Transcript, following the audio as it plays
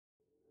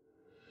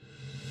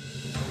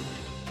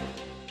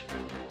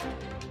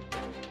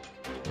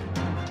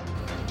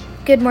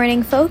Good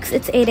morning, folks.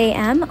 It's 8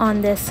 a.m.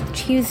 on this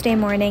Tuesday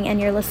morning,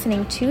 and you're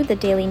listening to the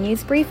Daily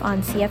News Brief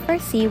on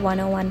CFRC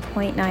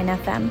 101.9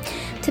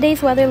 FM.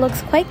 Today's weather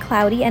looks quite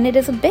cloudy, and it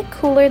is a bit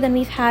cooler than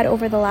we've had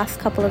over the last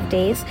couple of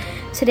days.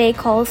 Today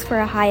calls for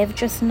a high of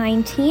just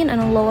 19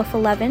 and a low of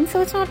 11, so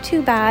it's not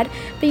too bad,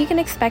 but you can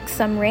expect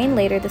some rain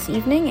later this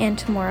evening and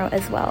tomorrow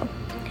as well.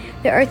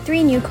 There are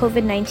 3 new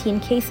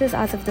COVID-19 cases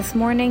as of this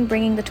morning,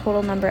 bringing the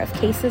total number of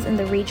cases in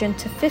the region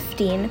to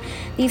 15.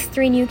 These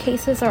 3 new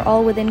cases are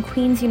all within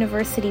Queen's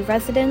University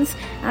residents,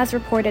 as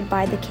reported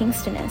by the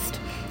Kingstonist.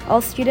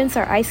 All students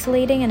are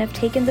isolating and have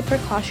taken the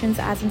precautions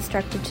as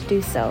instructed to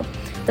do so.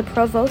 The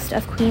provost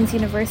of Queen's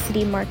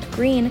University, Mark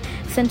Green,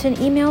 sent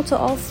an email to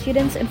all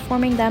students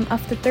informing them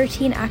of the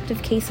 13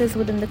 active cases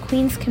within the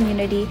Queen's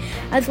community,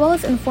 as well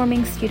as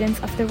informing students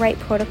of the right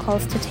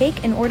protocols to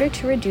take in order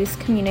to reduce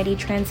community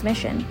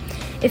transmission.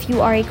 If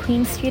you are a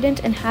Queen's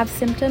student and have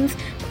symptoms,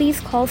 please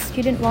call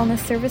Student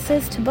Wellness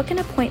Services to book an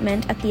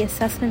appointment at the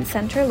assessment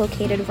center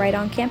located right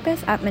on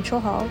campus at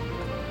Mitchell Hall.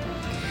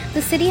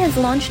 The city has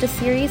launched a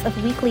series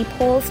of weekly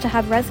polls to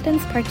have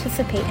residents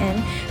participate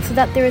in so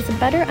that there is a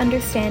better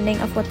understanding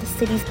of what the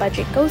city's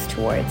budget goes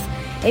towards.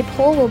 A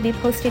poll will be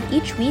posted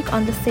each week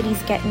on the city's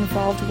Get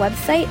Involved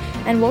website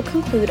and will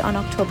conclude on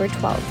October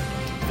 12th.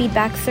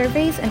 Feedback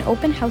surveys and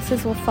open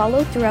houses will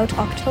follow throughout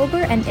October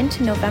and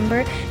into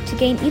November to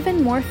gain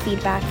even more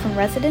feedback from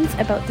residents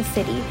about the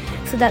city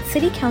so that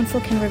City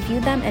Council can review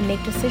them and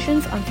make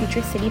decisions on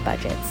future city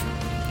budgets.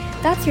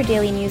 That's your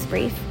daily news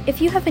brief.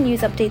 If you have a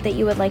news update that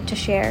you would like to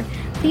share,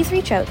 please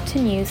reach out to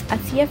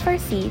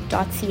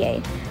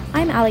news@cfrc.ca.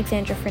 I'm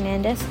Alexandra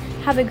Fernandez.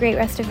 Have a great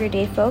rest of your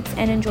day, folks,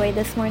 and enjoy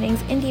this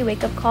morning's Indie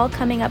Wake Up Call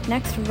coming up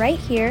next right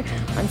here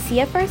on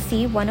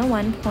CFRC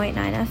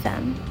 101.9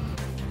 FM.